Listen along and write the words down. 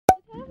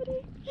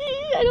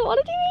I don't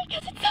want to do it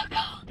because it's so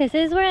cold. This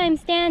is where I'm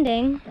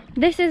standing.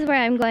 This is where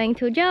I'm going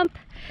to jump.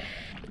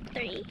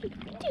 3, 2,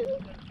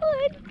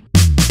 1.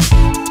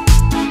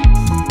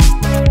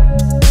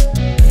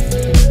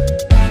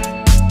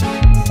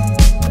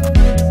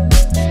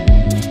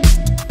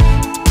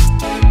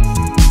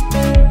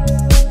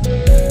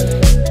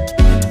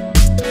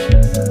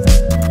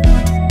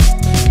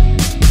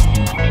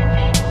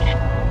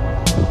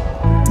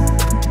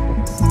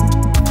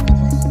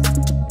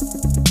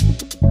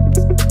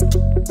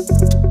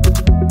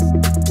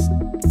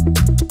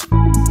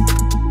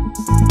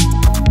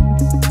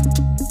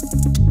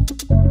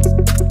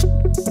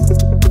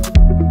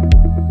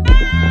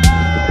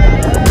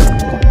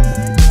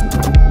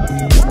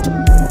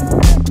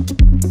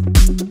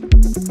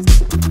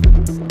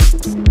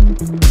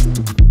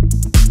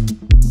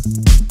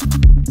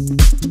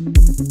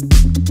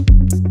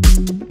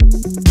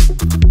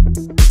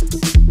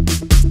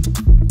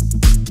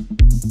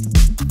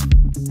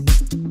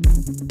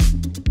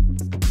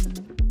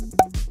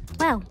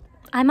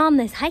 I'm on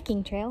this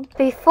hiking trail.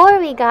 Before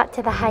we got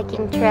to the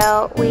hiking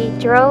trail, we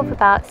drove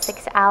about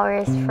 6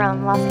 hours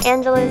from Los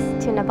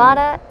Angeles to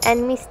Nevada,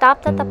 and we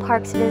stopped at the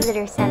park's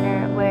visitor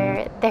center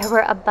where there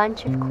were a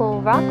bunch of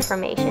cool rock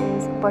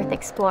formations worth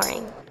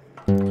exploring.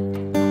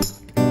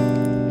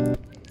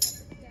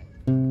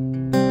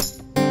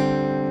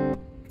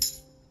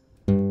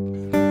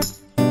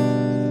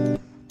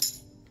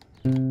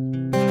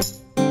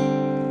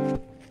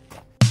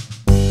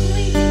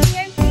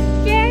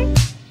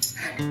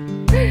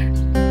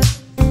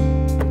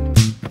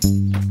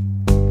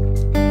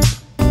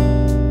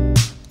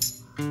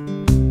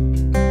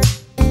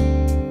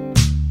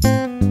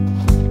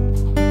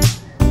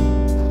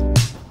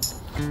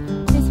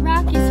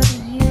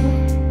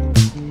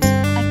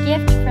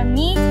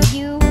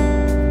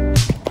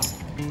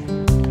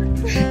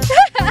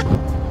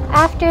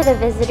 After the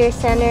visitor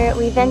center,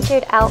 we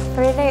ventured out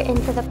further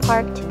into the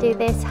park to do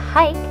this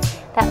hike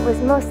that was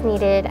most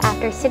needed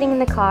after sitting in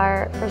the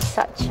car for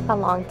such a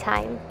long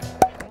time.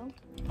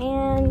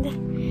 And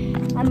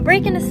I'm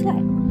breaking a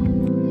sweat.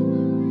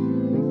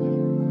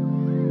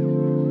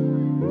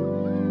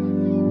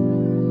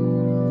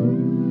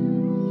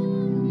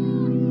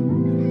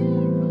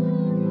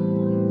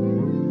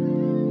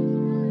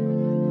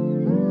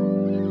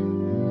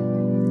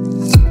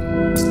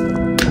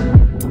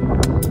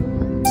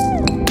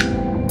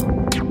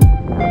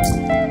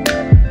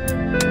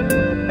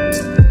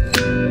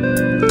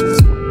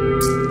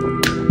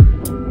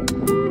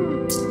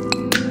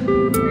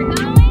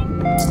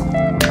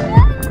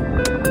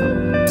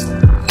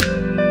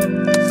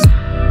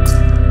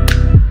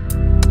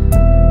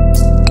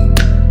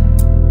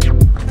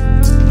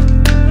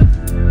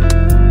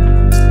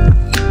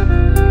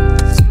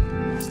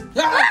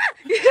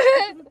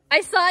 I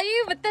saw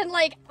you, but then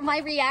like my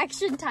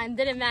reaction time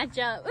didn't match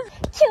up.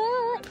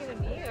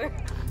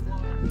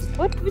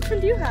 Which one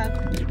do you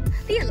have?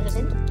 The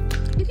 11.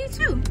 You do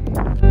too.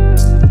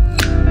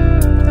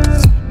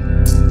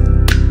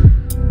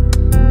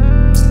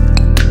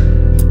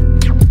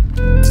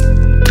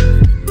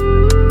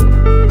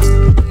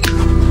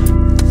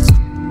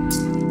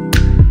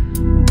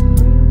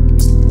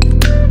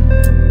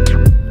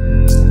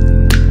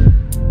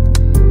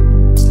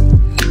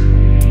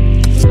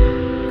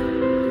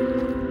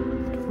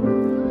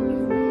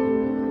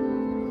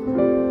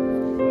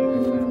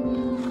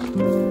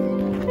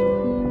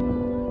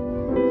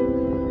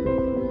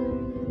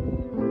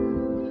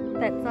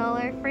 That's all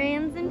our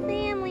friends and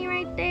family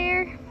right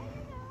there.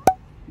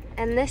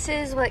 And this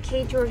is what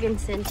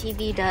KJorgensen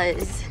TV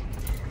does.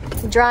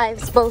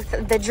 Drives both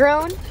the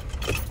drone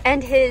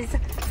and his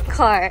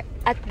car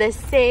at the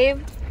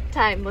same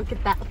time. Look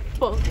at that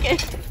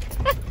focus.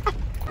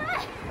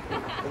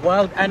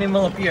 Wild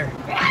animal up here.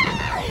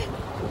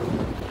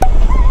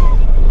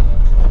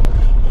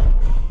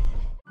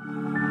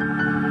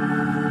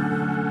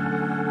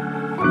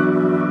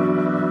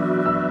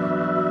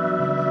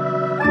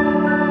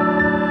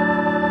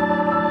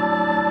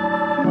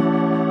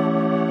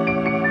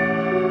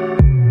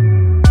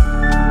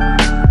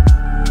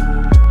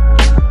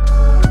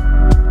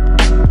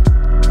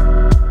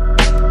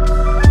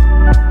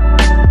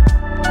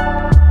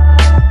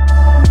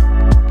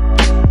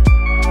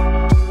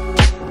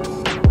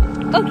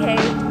 Okay,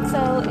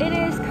 so it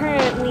is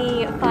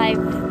currently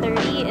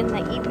 5:30 in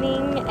the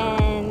evening,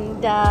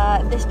 and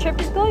this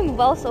trip is going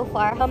well so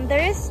far.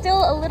 There is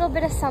still a little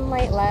bit of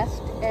sunlight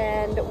left,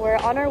 and we're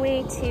on our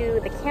way to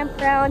the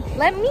campground.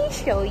 Let me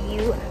show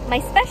you. My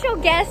special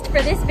guest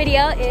for this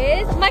video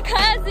is my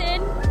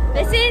cousin.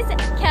 This is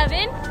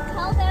Kevin.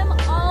 Tell them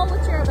all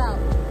what you're about.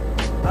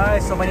 Hi,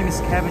 so my name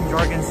is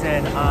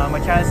KJorgensen. My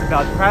channel is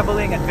about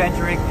traveling,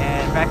 adventuring,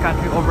 and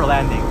backcountry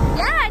overlanding.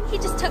 Yeah, and he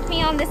just took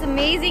me on this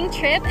amazing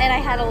trip, and I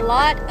had a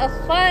lot of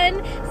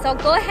fun. So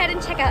go ahead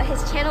and check out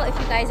his channel if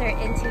you guys are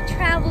into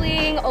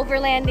traveling,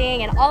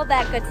 overlanding, and all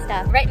that good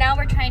stuff. Right now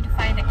we're trying to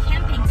find a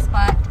camping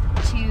spot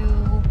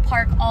to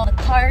park all the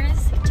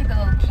cars to go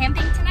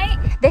camping tonight.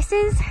 This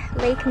is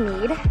Lake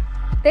Mead.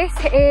 This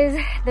is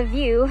the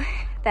view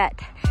that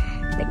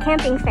the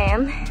camping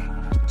fam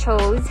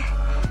chose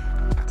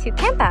to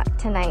camp out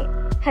tonight.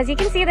 As you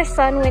can see, the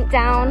sun went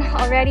down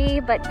already,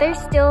 but there's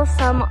still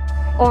some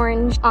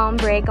orange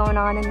ombre going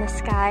on in the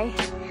sky.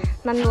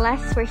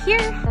 Nonetheless, we're here.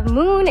 The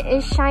moon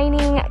is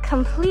shining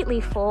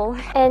completely full,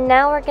 and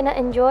now we're gonna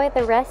enjoy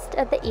the rest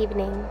of the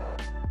evening.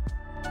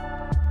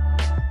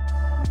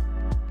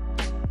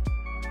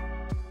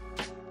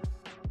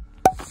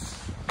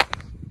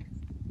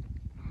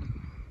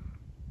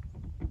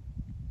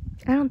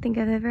 I don't think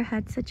I've ever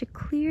had such a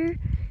clear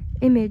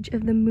image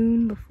of the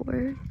moon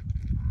before.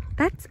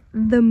 That's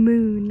the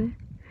moon.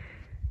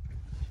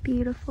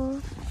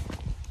 Beautiful.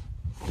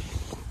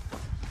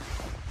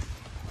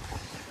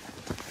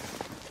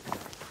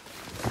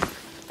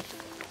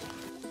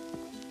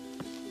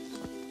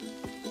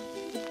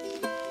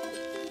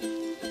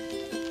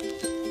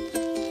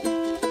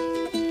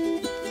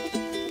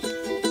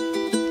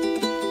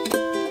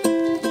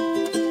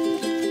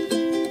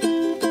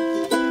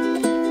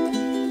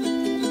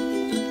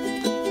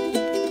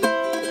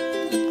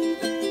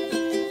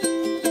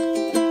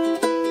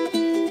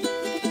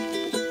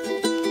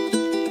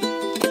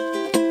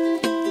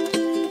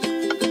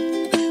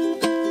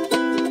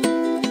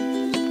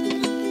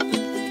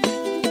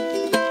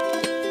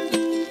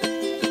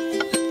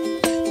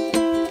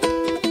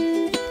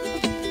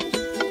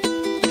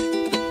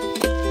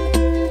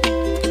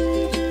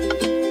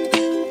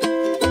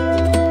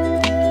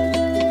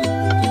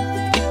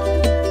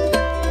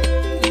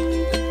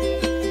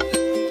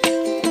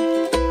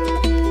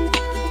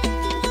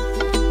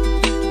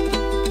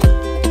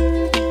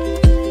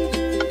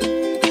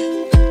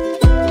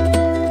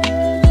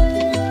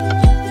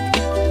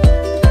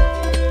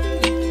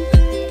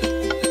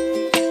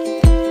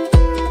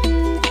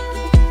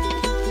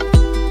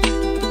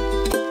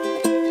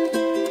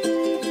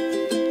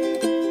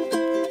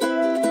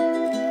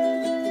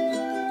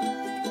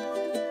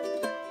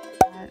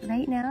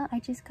 Right now, I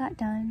just got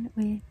done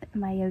with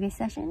my yoga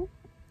session,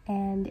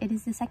 and it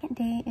is the second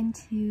day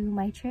into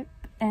my trip,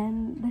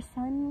 and the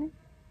sun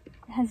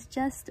has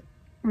just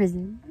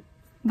risen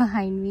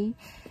behind me,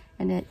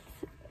 and it's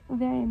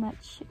very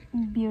much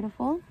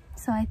beautiful.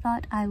 So I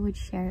thought I would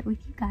share it with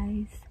you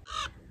guys.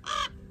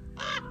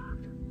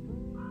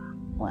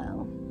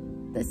 Wow,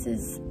 this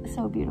is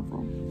so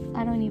beautiful.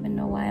 I don't even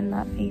know why I'm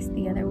not faced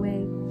the other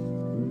way.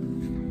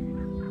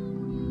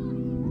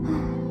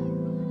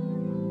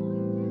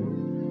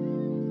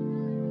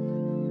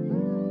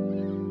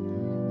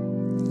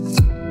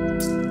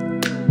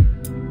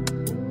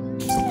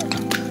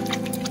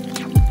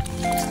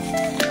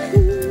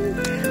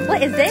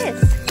 What is this?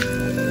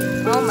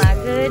 Oh my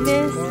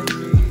goodness.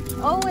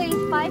 Always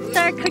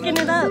 5-star cooking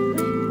it up.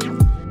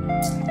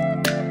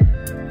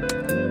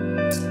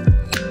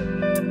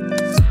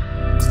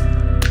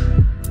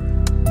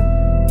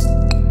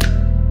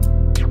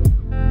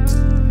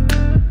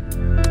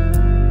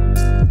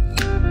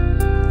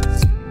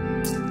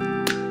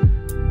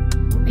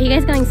 Are you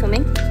guys going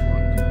swimming?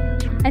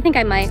 I think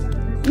I might.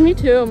 Me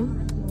too.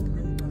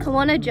 I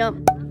want to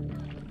jump.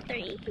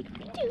 3, 2,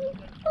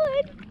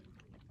 1.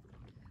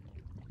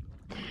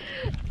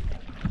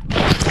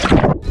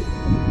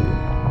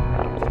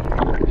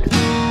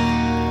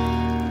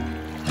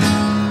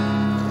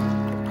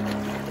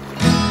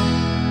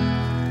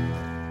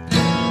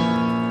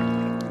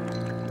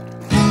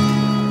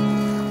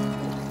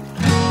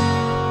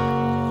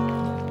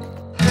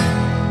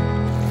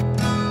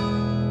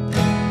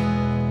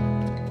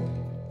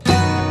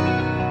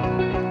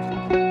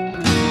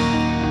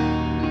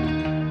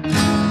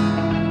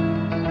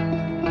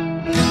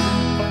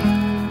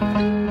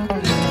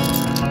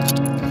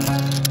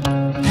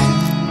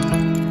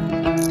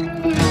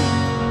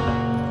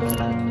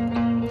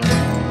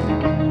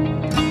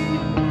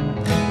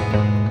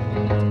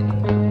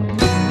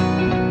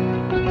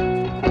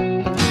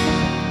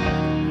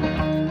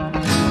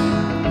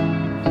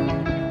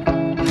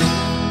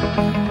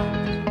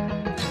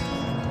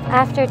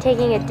 After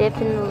taking a dip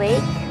in the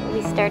lake,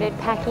 we started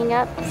packing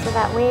up so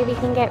that way we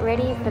can get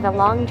ready for the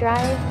long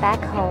drive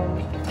back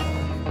home.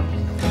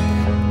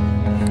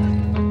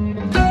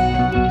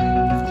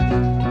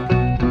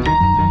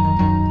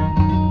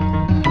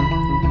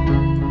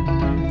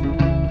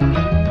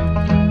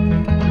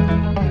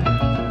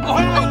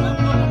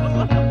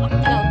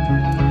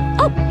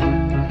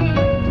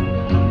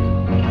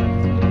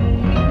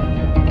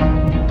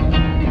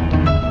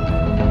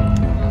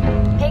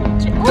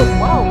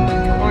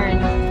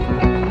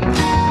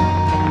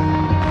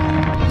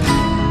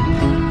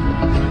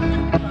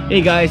 Hey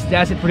guys,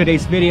 that's it for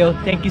today's video.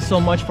 Thank you so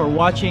much for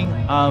watching.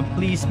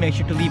 Please make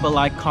sure to leave a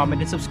like,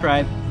 comment, and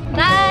subscribe.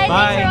 Bye.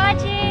 Bye.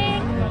 Thanks for watching.